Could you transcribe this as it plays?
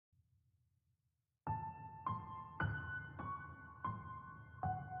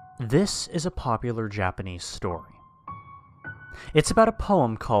This is a popular Japanese story. It's about a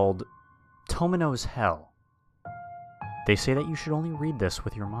poem called Tomino's Hell. They say that you should only read this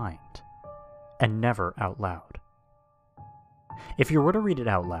with your mind, and never out loud. If you were to read it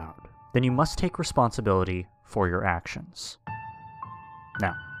out loud, then you must take responsibility for your actions.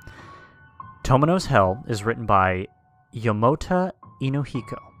 Now, Tomino's Hell is written by Yamota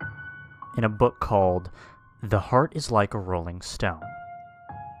Inohiko in a book called The Heart is Like a Rolling Stone,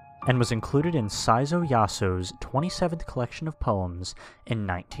 and was included in Saizo Yasuo's 27th collection of poems in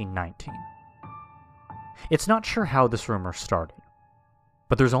 1919. It's not sure how this rumor started,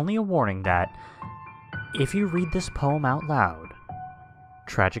 but there's only a warning that if you read this poem out loud,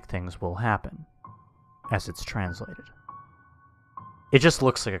 tragic things will happen, as it's translated. It just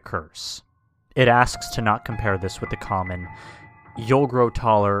looks like a curse. It asks to not compare this with the common, "you'll grow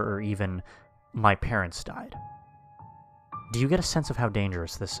taller," or even, "my parents died." Do you get a sense of how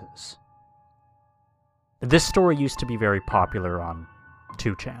dangerous this is? This story used to be very popular on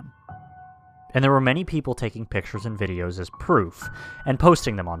 2chan, and there were many people taking pictures and videos as proof and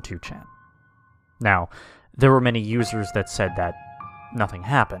posting them on 2chan. Now, there were many users that said that nothing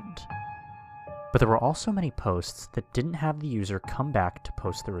happened, but there were also many posts that didn't have the user come back to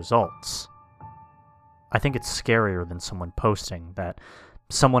post the results. I think it's scarier than someone posting that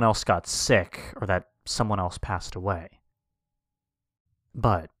someone else got sick or that someone else passed away.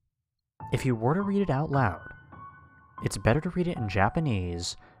 But if you were to read it out loud, it's better to read it in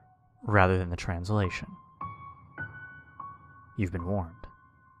Japanese rather than the translation. You've been warned.